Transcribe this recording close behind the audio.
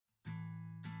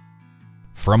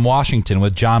From Washington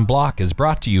with John Block is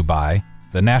brought to you by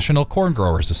the National Corn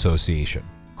Growers Association,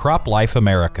 Crop Life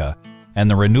America, and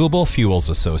the Renewable Fuels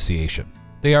Association.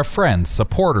 They are friends,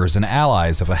 supporters, and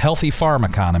allies of a healthy farm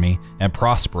economy and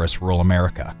prosperous rural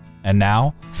America. And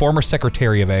now, former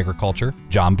Secretary of Agriculture,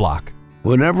 John Block.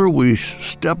 Whenever we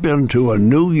step into a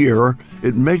new year,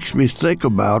 it makes me think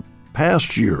about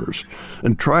past years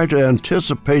and try to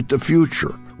anticipate the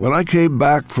future. When I came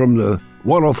back from the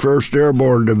 101st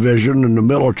Airborne Division in the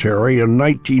military in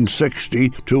 1960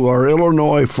 to our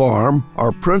Illinois farm,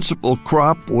 our principal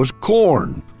crop was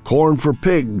corn. Corn for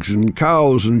pigs and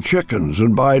cows and chickens,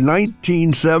 and by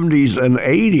 1970s and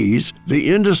 80s,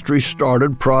 the industry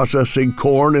started processing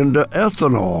corn into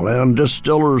ethanol and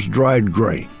distillers' dried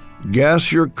grain.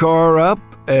 Gas your car up,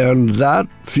 and that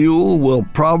fuel will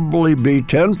probably be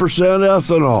 10%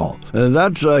 ethanol, and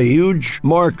that's a huge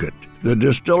market. The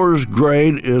distiller's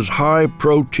grain is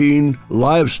high-protein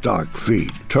livestock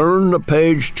feed. Turn the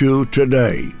page to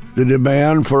today. The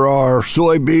demand for our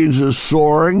soybeans is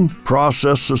soaring.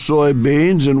 Process the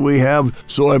soybeans, and we have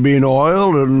soybean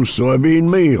oil and soybean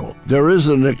meal. There is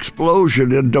an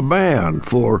explosion in demand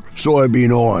for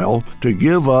soybean oil to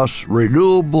give us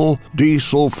renewable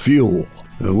diesel fuel.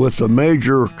 With the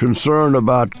major concern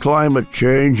about climate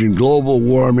change and global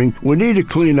warming, we need to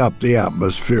clean up the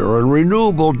atmosphere, and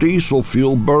renewable diesel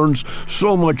fuel burns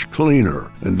so much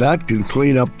cleaner. And that can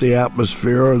clean up the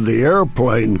atmosphere, and the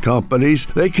airplane companies,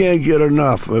 they can't get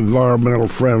enough environmental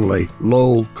friendly,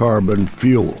 low carbon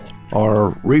fuel.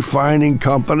 Our refining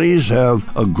companies have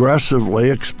aggressively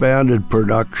expanded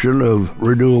production of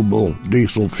renewable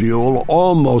diesel fuel,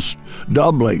 almost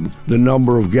doubling the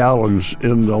number of gallons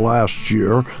in the last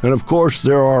year. And of course,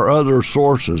 there are other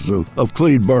sources of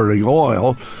clean burning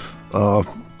oil,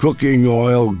 cooking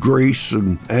oil, grease,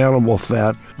 and animal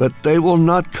fat, but they will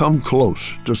not come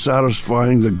close to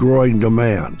satisfying the growing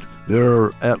demand. There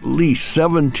are at least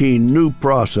 17 new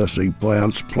processing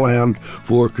plants planned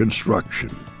for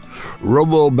construction.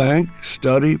 Rabobank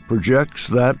study projects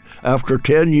that after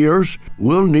 10 years,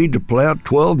 we'll need to plant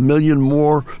 12 million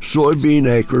more soybean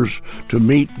acres to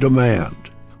meet demand.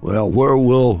 Well, where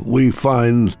will we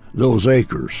find those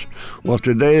acres? Well,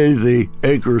 today the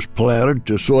acres planted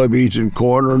to soybeans and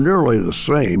corn are nearly the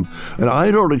same, and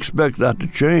I don't expect that to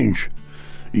change.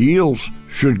 Yields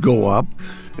should go up.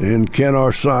 And can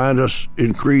our scientists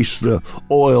increase the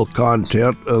oil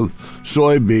content of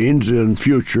soybeans in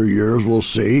future years? We'll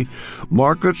see.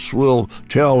 Markets will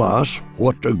tell us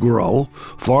what to grow.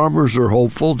 Farmers are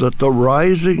hopeful that the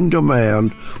rising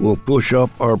demand will push up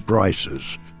our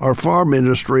prices. Our farm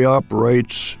industry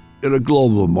operates in a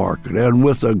global market, and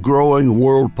with a growing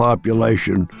world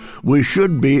population, we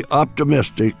should be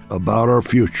optimistic about our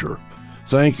future.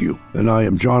 Thank you, and I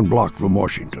am John Block from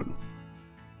Washington.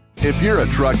 If you're a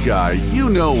truck guy,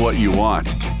 you know what you want.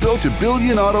 Go to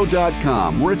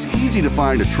BillionAuto.com, where it's easy to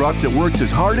find a truck that works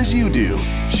as hard as you do.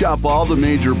 Shop all the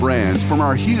major brands from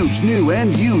our huge new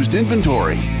and used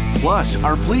inventory. Plus,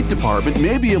 our fleet department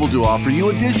may be able to offer you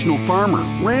additional farmer,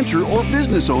 rancher, or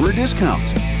business owner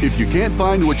discounts. If you can't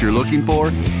find what you're looking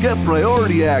for, get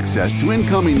priority access to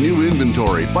incoming new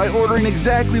inventory by ordering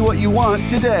exactly what you want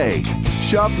today.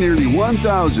 Shop nearly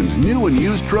 1,000 new and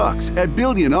used trucks at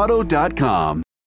BillionAuto.com.